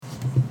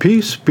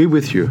Peace be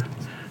with you.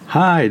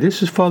 Hi,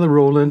 this is Father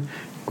Roland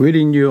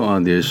greeting you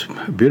on this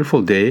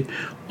beautiful day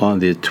on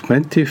the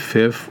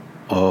 25th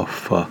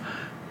of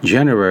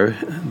January,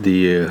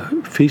 the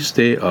feast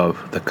day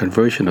of the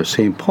conversion of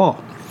St.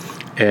 Paul.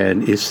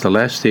 And it's the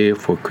last day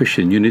for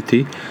Christian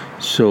unity.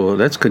 So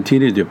let's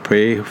continue to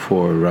pray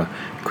for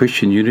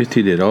Christian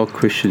unity, that all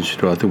Christians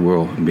throughout the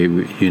world may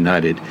be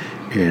united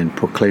in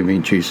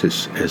proclaiming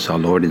Jesus as our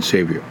Lord and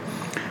Savior.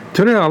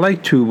 Today I'd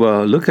like to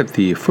look at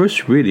the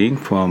first reading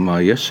from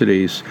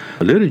yesterday's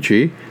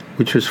liturgy,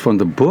 which was from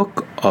the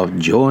book of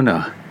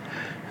Jonah.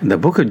 The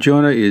book of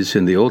Jonah is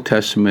in the Old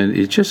Testament.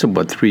 It's just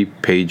about 3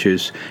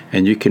 pages,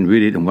 and you can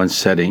read it in one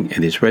setting,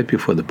 and it's right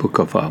before the book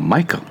of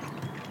Micah.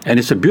 And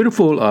it's a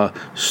beautiful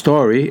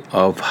story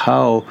of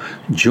how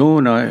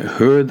Jonah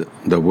heard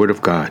the Word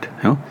of God.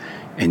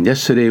 And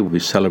yesterday we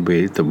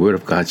celebrated the Word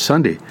of God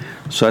Sunday.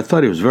 So I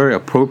thought it was very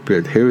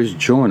appropriate. Here is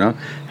Jonah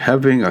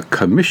having a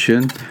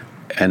commission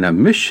and a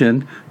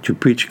mission to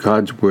preach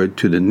God's Word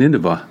to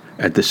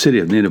at the city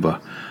of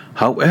Nineveh.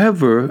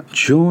 However,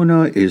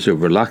 Jonah is a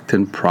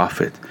reluctant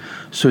prophet.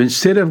 So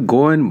instead of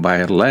going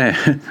by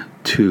land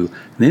to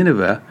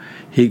Nineveh,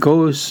 he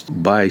goes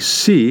by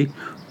sea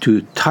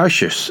to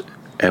Tarshish,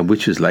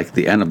 which is like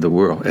the end of the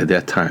world at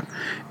that time.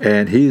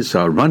 And he's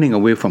running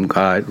away from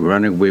God,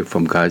 running away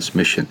from God's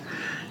mission.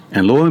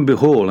 And lo and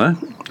behold,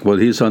 while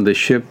he's on the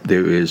ship,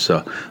 there is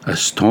a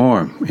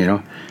storm,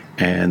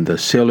 and the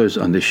sailors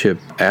on the ship,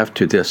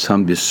 after there's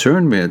some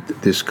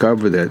discernment,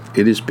 discover that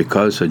it is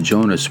because of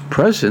Jonah's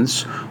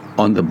presence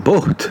on the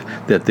boat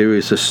that there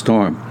is a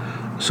storm.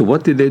 So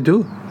what did they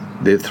do?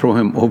 They throw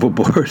him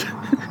overboard.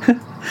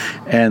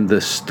 And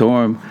the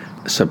storm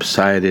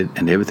subsided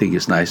and everything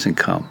is nice and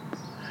calm.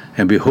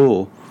 And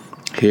behold,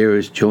 here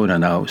is Jonah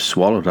now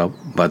swallowed up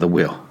by the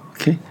whale.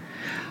 Okay?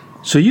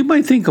 So you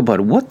might think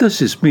about what does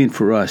this mean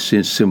for us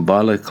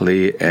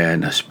symbolically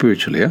and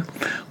spiritually?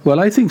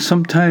 Well, I think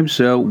sometimes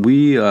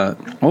we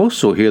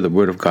also hear the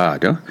Word of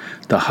God,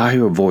 the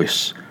higher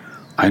voice.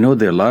 I know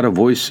there are a lot of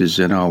voices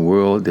in our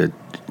world that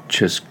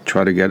just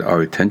try to get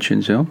our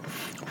attention,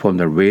 from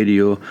the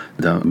radio,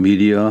 the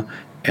media,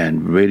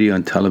 and radio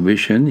and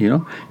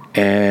television,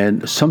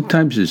 And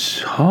sometimes it's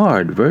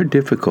hard, very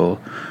difficult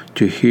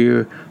to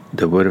hear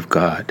the Word of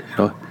God,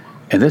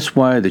 And that's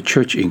why the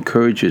church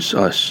encourages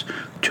us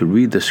to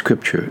read the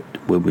Scripture,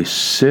 where we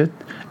sit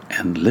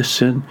and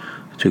listen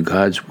to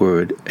God's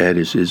Word as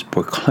it is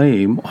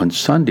proclaimed on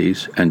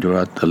Sundays and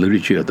throughout the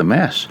liturgy of the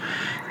Mass.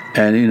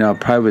 And in our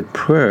private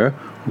prayer,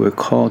 we're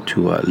called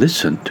to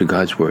listen to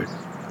God's Word.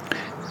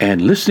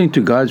 And listening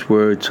to God's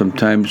Word,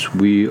 sometimes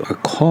we are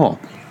called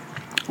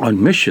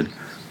on mission,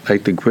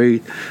 like the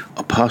great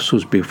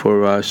apostles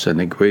before us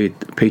and the great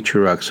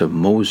patriarchs of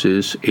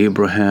Moses,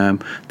 Abraham.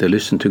 They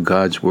listened to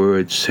God's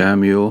Word,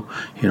 Samuel,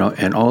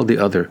 and all the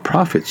other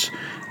prophets.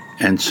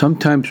 And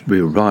sometimes we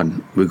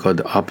go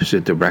the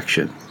opposite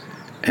direction.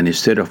 And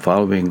instead of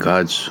following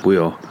God's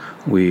will,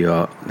 we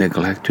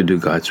neglect to do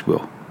God's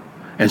will.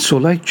 And so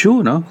like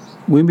Jonah,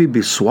 we may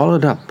be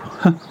swallowed up,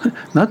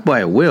 not by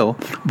a whale,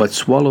 but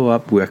swallowed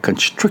up. We are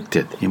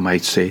constricted, you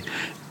might say,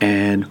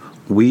 and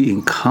we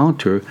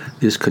encounter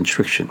this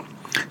constriction.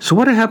 So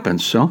what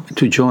happens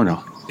to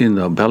Jonah in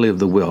the belly of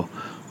the whale?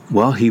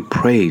 While he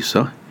prays,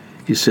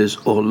 he says,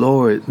 "Oh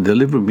Lord,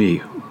 deliver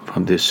me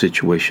from this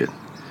situation."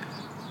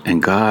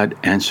 And God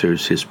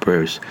answers his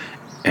prayers,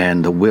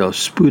 and the whale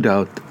spewed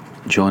out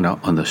Jonah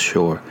on the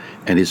shore,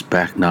 and he's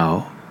back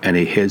now, and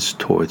he heads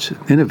towards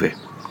Nineveh.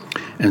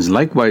 And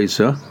likewise,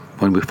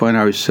 when we find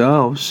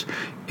ourselves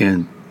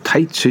in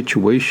tight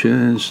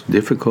situations,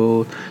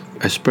 difficult,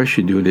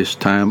 especially during this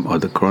time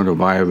of the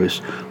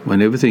coronavirus,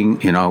 when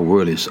everything in our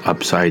world is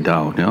upside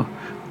down,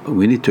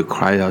 we need to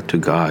cry out to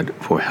God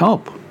for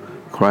help.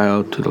 Cry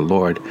out to the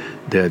Lord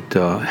that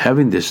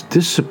having this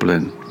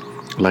discipline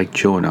like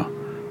Jonah,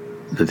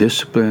 the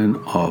discipline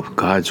of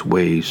God's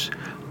ways,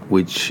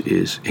 which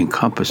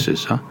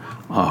encompasses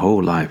our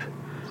whole life.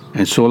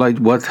 And so like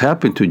what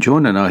happened to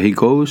Jonah now, he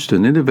goes to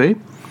Nineveh,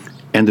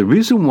 and the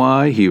reason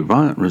why he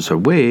runs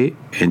away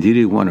and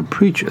didn't want to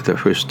preach at the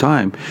first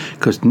time,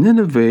 because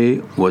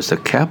Nineveh was the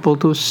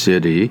capital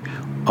city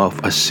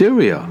of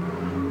Assyria,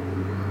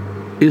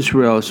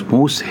 Israel's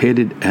most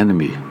hated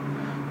enemy.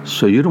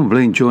 So you don't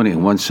blame Jonah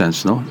in one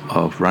sense,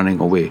 of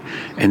running away.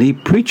 And he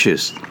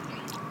preaches.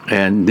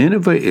 And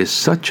Nineveh is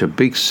such a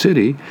big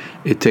city,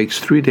 it takes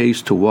 3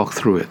 days to walk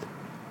through it.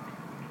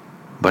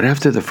 But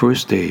after the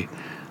first day,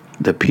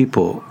 the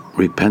people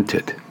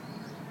repented,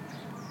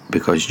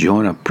 because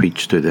Jonah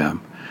preached to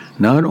them.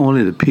 Not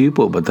only the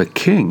people, but the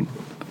king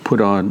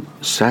put on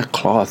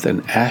sackcloth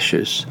and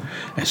ashes,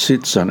 and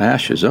sits on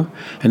ashes,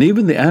 and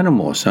even the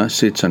animals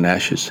sits on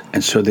ashes.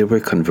 And so they were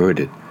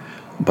converted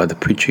by the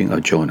preaching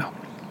of Jonah.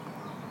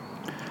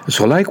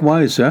 So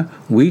likewise,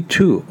 we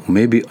too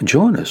may be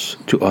Jonahs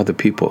to other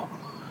people,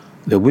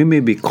 that we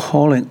may be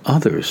calling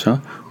others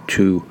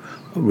to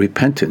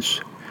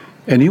repentance.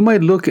 And you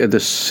might look at the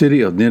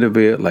city of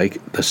Nineveh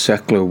like the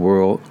secular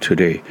world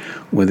today,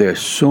 where there are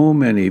so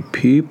many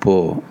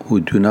people who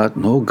do not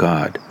know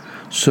God,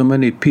 So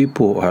many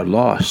people are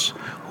lost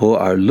who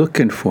are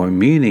looking for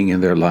meaning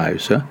in their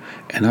lives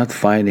and not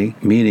finding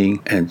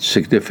meaning and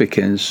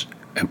significance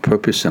and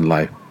purpose in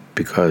life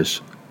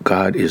because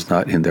God is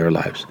not in their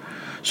lives.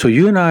 So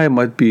you and I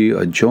might be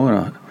a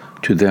Jonah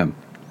to them.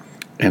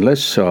 And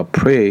let's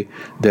pray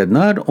that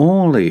not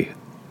only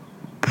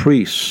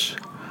priests,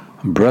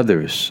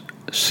 brothers,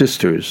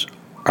 sisters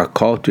are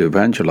called to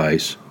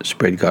evangelize,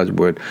 spread God's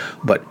word,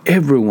 but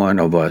every one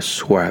of us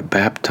who are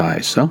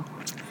baptized,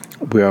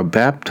 we are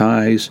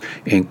baptized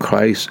in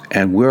Christ,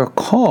 and we're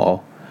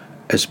called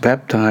as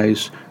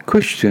baptized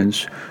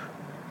Christians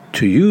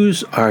to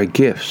use our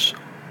gifts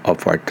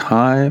of our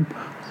time,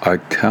 our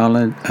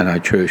talent, and our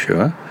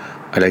treasure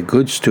like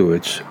good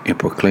stewards in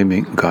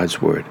proclaiming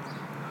God's word.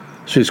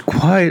 So it's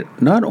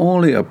quite not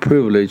only a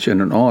privilege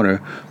and an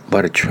honor,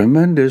 but a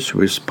tremendous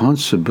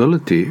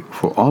responsibility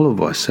for all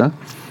of us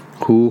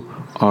who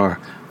are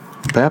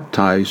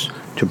baptized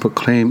to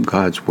proclaim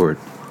God's word.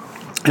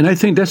 And I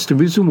think that's the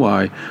reason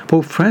why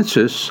Pope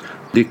Francis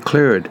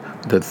declared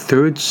the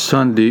third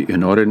Sunday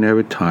in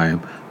Ordinary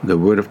Time the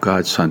Word of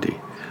God Sunday.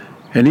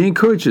 And he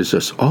encourages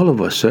us, all of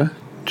us,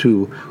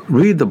 to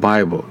read the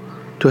Bible,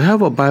 to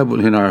have a Bible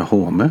in our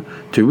home,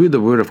 to read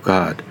the Word of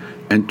God,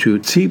 and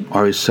to steep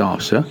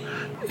ourselves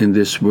in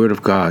this Word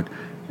of God.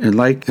 And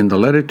like in the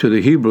letter to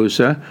the Hebrews,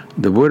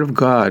 the Word of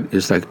God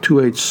is like a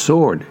two-edged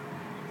sword.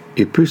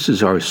 It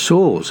pierces our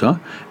souls,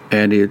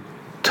 and it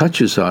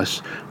touches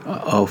us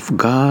of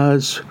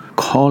God's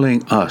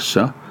calling us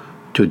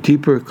to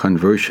deeper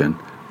conversion,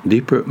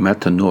 deeper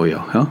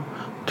metanoia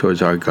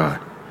towards our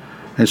God.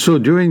 And so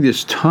during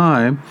this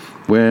time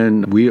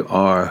when we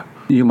are,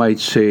 you might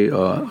say,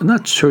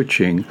 not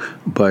searching,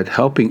 but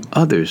helping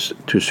others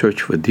to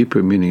search for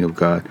deeper meaning of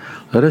God,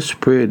 let us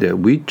pray that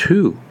we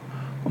too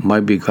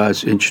might be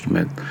God's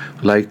instrument,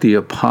 like the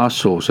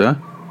apostles,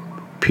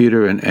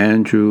 Peter and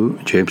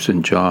Andrew, James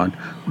and John.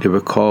 They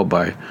were called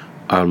by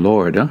our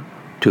Lord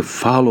to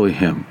follow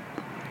him,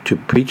 to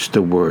preach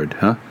the word,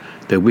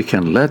 that we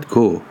can let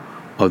go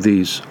of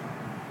these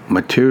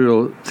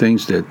material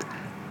things that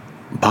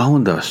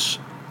bound us,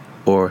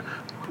 or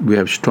we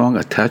have strong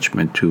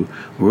attachment to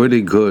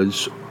worldly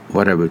goods,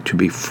 whatever, to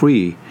be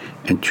free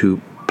and to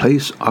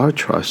place our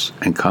trust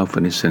and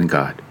confidence in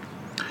God.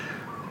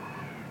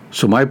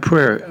 So my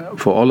prayer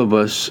for all of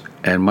us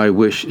and my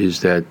wish is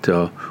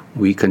that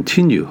we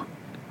continue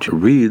to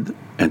read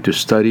and to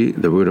study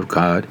the Word of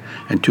God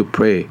and to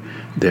pray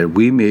that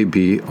we may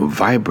be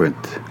vibrant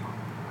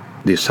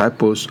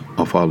disciples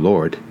of our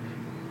Lord,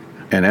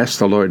 and ask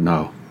the Lord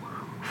now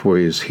for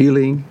His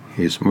healing,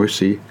 His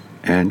mercy,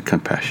 and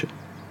compassion.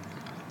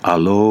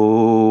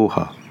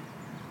 Aloha.